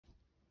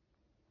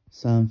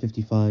Psalm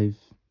 55.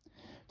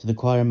 To the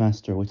choir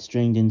master with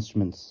stringed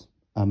instruments,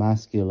 a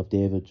maskil of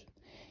David.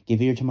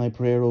 Give ear to my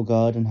prayer, O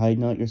God, and hide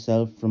not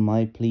yourself from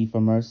my plea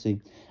for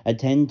mercy.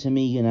 Attend to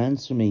me and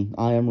answer me.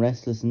 I am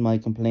restless in my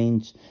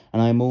complaint,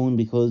 and I moan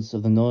because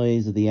of the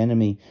noise of the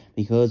enemy,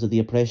 because of the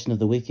oppression of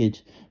the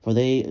wicked. For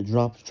they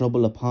drop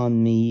trouble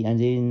upon me, and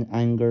in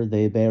anger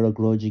they bear a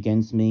grudge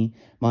against me.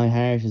 My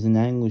heart is in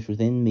anguish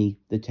within me.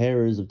 The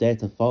terrors of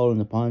death have fallen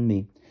upon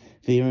me.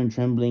 Fear and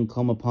trembling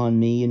come upon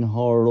me, and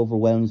horror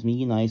overwhelms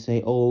me, and I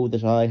say, oh,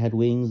 that I had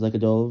wings like a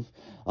dove.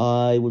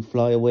 I would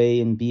fly away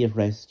and be at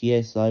rest.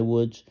 Yes, I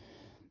would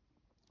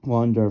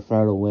wander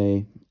far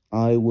away.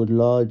 I would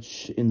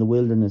lodge in the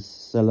wilderness,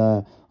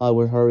 Selah. I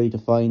would hurry to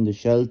find a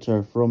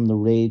shelter from the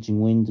raging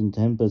wind and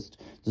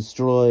tempest.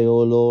 Destroy,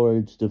 O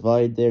Lord,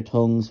 divide their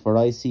tongues, for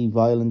I see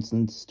violence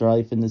and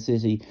strife in the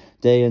city.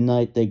 Day and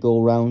night they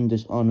go round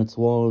it on its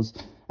walls,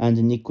 and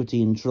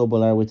iniquity and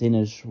trouble are within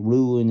it.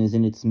 Ruin is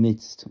in its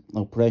midst,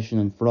 oppression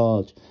and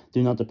fraud.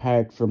 Do not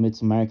depart from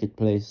its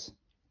marketplace.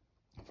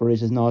 For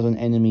it is not an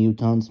enemy who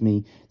taunts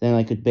me, then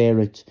I could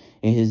bear it.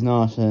 It is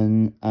not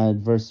an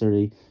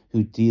adversary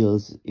who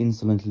deals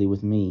insolently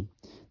with me,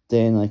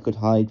 then I could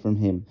hide from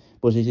him.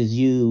 But it is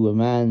you, a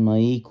man, my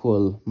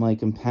equal, my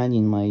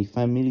companion, my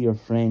familiar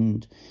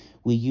friend.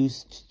 We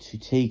used to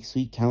take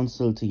sweet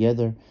counsel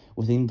together.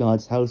 Within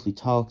God's house we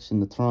talked in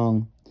the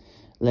throng.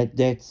 Let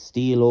death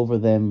steal over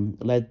them,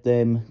 let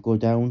them go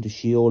down to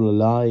Sheol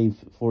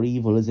alive, for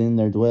evil is in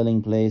their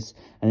dwelling place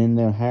and in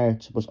their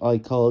heart. But I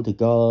call to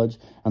God,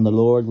 and the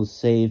Lord will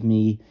save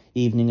me.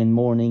 Evening and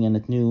morning and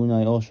at noon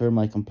I utter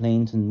my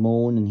complaint and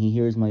moan, and he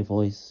hears my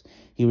voice.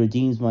 He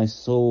redeems my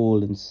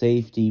soul in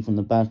safety from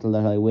the battle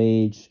that I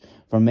wage.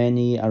 For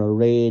many are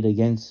arrayed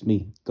against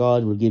me.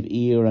 God will give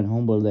ear and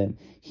humble them.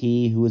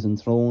 He who is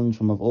enthroned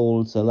from of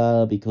old,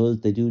 Selah, because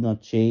they do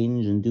not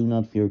change and do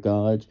not fear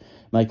God.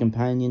 My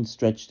companion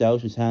stretched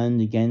out his hand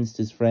against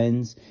his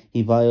friends.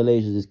 He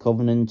violated his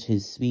covenant.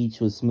 His speech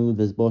was smooth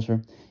as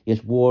butter,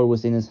 yet war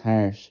was in his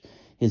heart.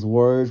 His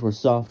words were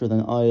softer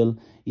than oil,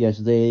 yet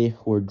they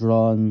were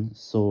drawn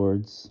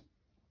swords.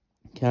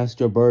 Cast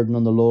your burden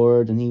on the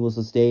Lord, and he will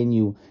sustain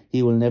you.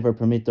 He will never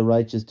permit the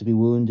righteous to be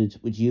wounded.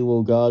 But you,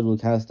 O God, will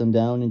cast them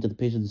down into the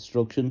pit of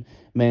destruction.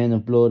 Men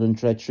of blood and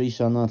treachery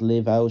shall not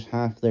live out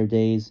half their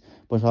days,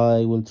 but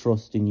I will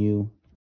trust in you.